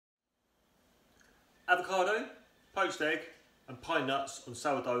avocado, poached egg, and pine nuts on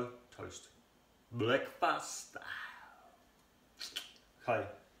sourdough toast. Breakfast. Okay,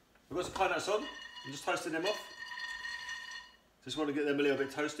 we've got some pine nuts on. I'm just toasting them off. Just want to get them a little bit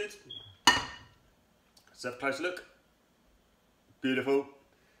toasted. Let's have a closer look. Beautiful.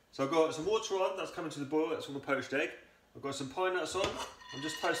 So I've got some water on, that's coming to the boil, that's on the poached egg. I've got some pine nuts on, I'm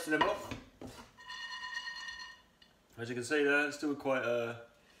just toasting them off. As you can see there, it's still quite a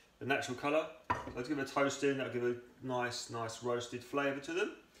natural colour. So let's give it a toast in, that'll give a nice roasted flavour to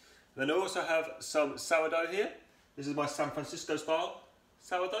them. Then I also have some sourdough here. This is my San Francisco style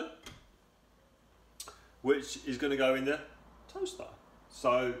sourdough, which is going to go in the toaster.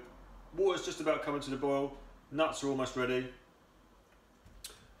 So water's just about coming to the boil, nuts are almost ready.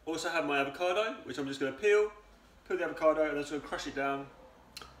 Also have my avocado, which I'm just going to peel the avocado and then just going to crush it down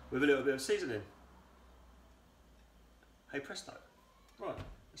with a little bit of seasoning. Hey presto. Right,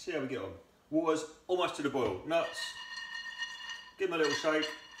 let's see how we get on. Water's almost to the boil. Nuts, give them a little shake,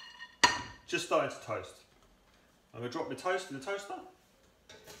 just starting to toast. I'm going to drop my toast in the toaster,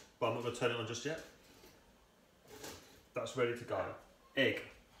 but I'm not going to turn it on just yet. That's ready to go. Egg.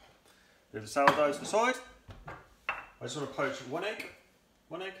 Leave the sourdough to the side. I just want to poach one egg.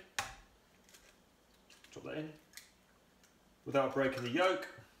 Drop that in without breaking the yolk.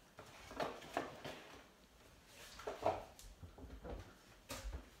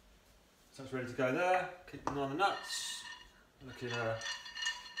 So that's ready to go there. Keep an eye on the nuts. Looking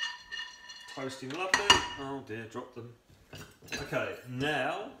toasting lovely. Oh dear, drop them. Okay,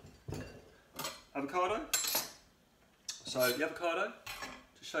 now avocado. So the avocado,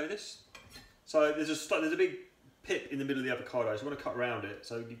 to show you this. So there's a big pip in the middle of the avocado, so you want to cut around it.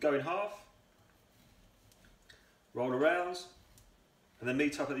 So you go in half, roll around, and then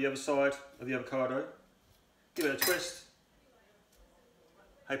meet up at the other side of the avocado. Give it a twist.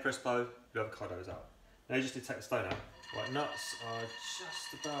 Hey presto, your avocado is out. Now you just need to take the stone out. Right, nuts are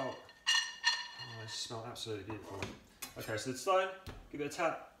just about, oh, they smell absolutely beautiful. Okay, so the stone, give it a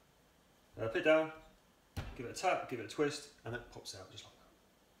tap, put it down, give it a tap, give it a twist, and it pops out just like that.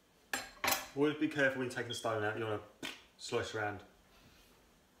 Always be careful when you're taking the stone out, you don't want to slosh around.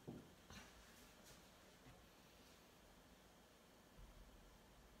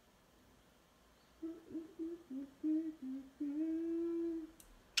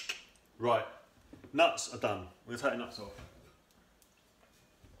 Right, nuts are done. We're going to take the nuts off.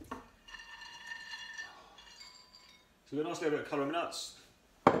 So we've got a nice little bit of colour on the nuts.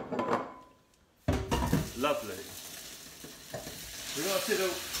 Lovely. We've got a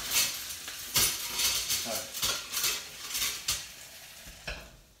fiddle.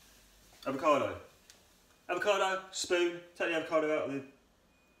 Avocado. Avocado, spoon. Take the avocado out of the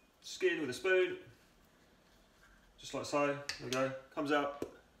skin with a spoon. Just like so. There we go. Comes out.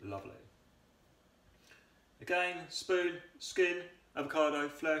 Lovely. Again, spoon, skin, avocado,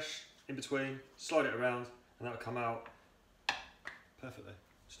 flesh, in between. Slide it around and that'll come out perfectly.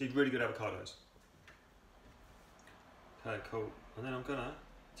 Just need really good avocados. Okay, cool. And then I'm gonna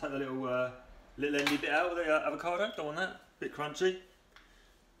take the little endy bit out of the avocado. Don't want that. Bit crunchy.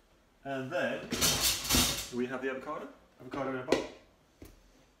 And then we have the avocado in a bowl.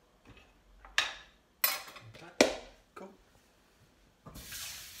 Okay, cool.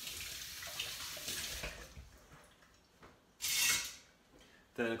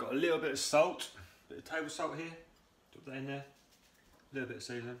 Then I've got a little bit of salt, bit of table salt here. Drop that in there. A little bit of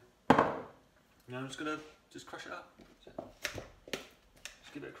seasoning. Now I'm just gonna crush it up.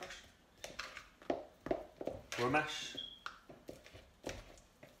 Just give it a crush. Or a mash.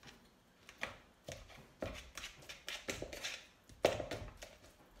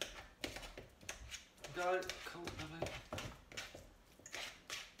 Go, cool, lovely.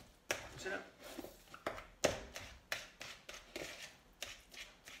 See that?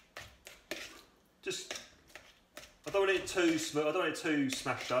 Just, I don't want it too smooth. I don't want it too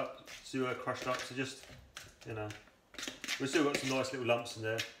smashed up, too crushed up. So just, you know, we've still got some nice little lumps in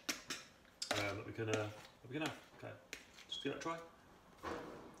there that we can have. Okay, just give that a try.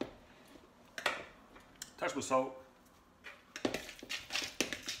 Touch with salt.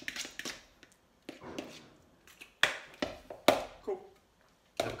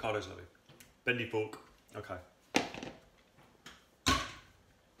 Avocado's lovely. Bendy fork. Okay.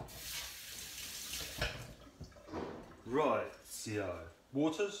 Right, so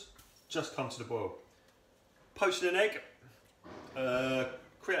water's just come to the boil. Poaching an egg.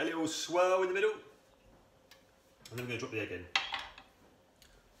 Create a little swirl in the middle. And then I'm going to drop the egg in.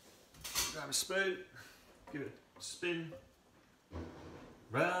 Grab a spoon. Give it a spin.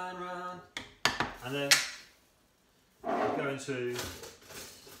 Round, round. And then we're going to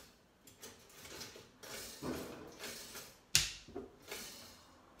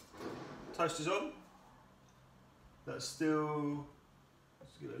Toast is on. That's still,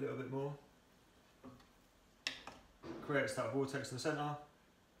 let's give it a little bit more. Creates that vortex in the centre.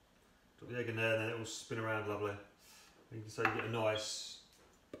 Drop the egg in there and then it will spin around lovely. And so you get a nice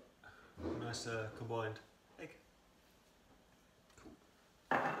combined egg.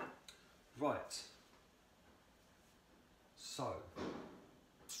 Cool. Right. So,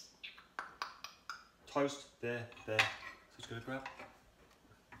 toast, there. So just going to grab.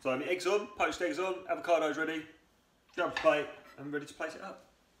 So the eggs on, poached eggs on, avocado's ready. Grab a plate and ready to plate it up.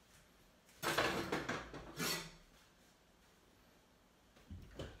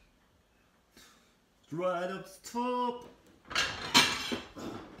 Right up the top.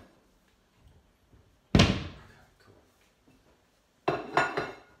 Cool.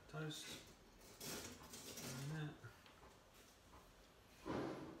 Toast.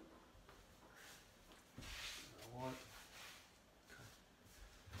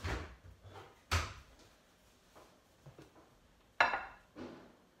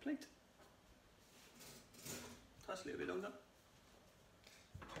 Plate. Toast a little bit longer.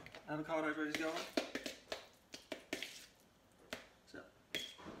 Avocado's ready to go on.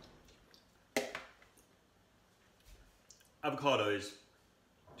 Avocado is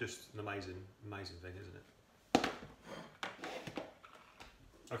just an amazing thing, isn't it?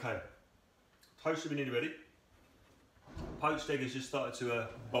 Okay, toast should be nearly ready. Poached egg has just started to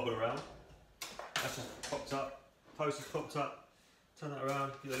bubble around. That's just popped up. Toast has popped up. Turn that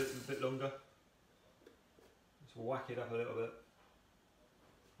around, give it a little bit longer. Just whack it up a little bit.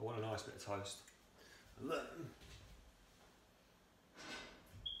 I want a nice bit of toast. And then,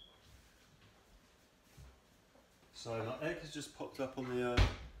 so my egg has just popped up on the,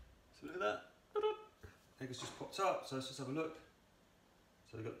 so look at that. Egg has just popped up, so let's just have a look.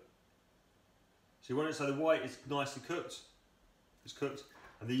 So we've got, so you want it so the white is nicely cooked, it's cooked,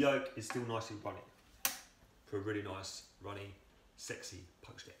 and the yolk is still nicely runny. For a really nice, runny, sexy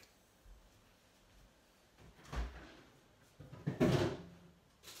poached egg.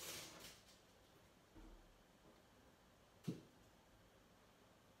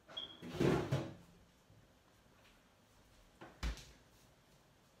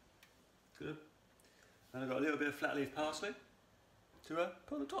 Good. And I've got a little bit of flat leaf parsley to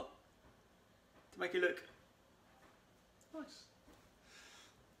put on the top to make it look nice.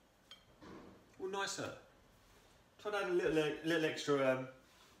 Or nicer. Try to add a little extra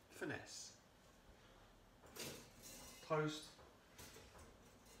finesse. Toast.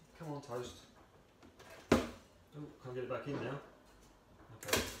 Come on, toast. Oh, can't get it back in now.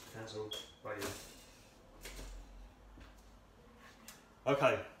 Okay, cancel. Right in.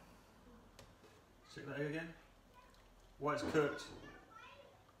 Okay. Check that egg again. White's cooked.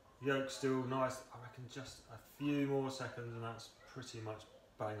 Yolk's still nice. I reckon just a few more seconds and that's pretty much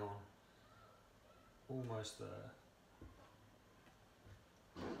bang on. Almost there.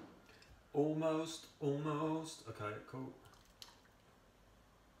 Almost. Okay, cool.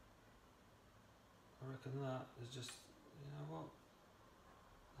 I reckon that is just, you know what?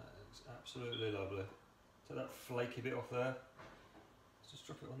 That is absolutely lovely. Take that flaky bit off there. Let's just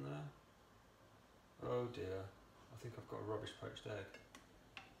drop it on there. Oh dear, I think I've got a rubbish poached egg.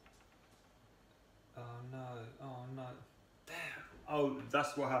 Oh no, damn. Oh,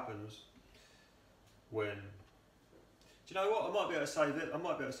 that's what happens when, do you know what, I might be able to save it,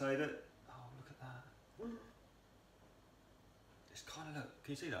 Oh, look at that. It's kind of, look,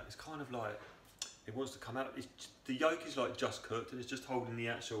 can you see that? It's kind of like, it wants to come out, the yolk is like just cooked and it's just holding the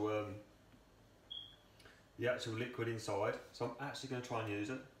actual liquid inside. So I'm actually going to try and use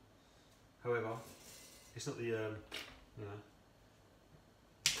it. However, it's not the, you know,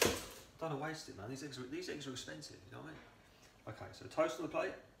 don't want to waste it, man. These eggs are expensive, you know what I mean? Okay, so toast on the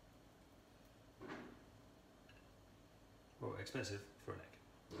plate. Well, expensive for an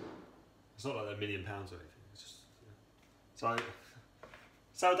egg. It's not like they're £1 million or anything. It's just, you know. So,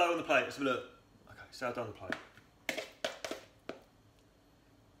 sourdough on the plate. Let's have a look. Okay, sourdough on the plate.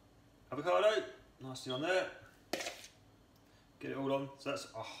 Avocado, nicely on there. Get it all on. So that's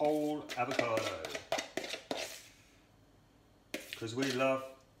a whole avocado. Because we love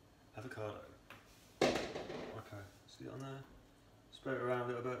avocado. Okay, let's get it on there. Spread it around a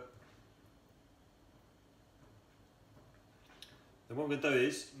little bit. Then what I'm going to do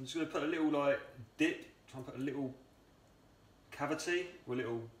is, I'm just going to put a little like dip, try and put a little cavity, or a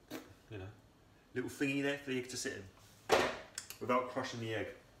little, you know, little thingy there for the egg to sit in. Without crushing the egg.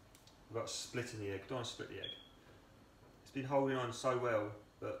 Without splitting the egg. Don't want to split the egg. It's been holding on so well,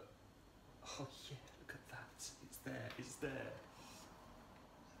 but, oh yeah, look at that. It's there, it's there.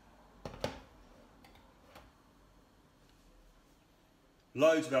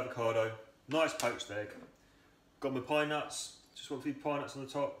 Loads of avocado, Nice poached egg. Got my pine nuts. Just want a few pine nuts on the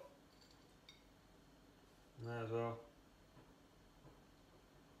top. And there as well.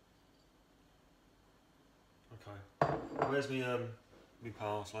 Okay. Where's me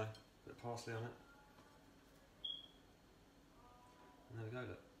parsley? Bit of parsley on it. And there we go,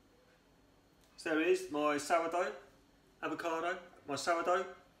 look. So there it is, my sourdough, avocado, my sourdough,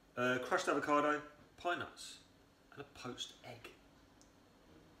 crushed avocado, pine nuts, and a poached egg.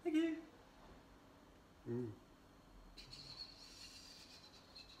 Thank you. Ooh.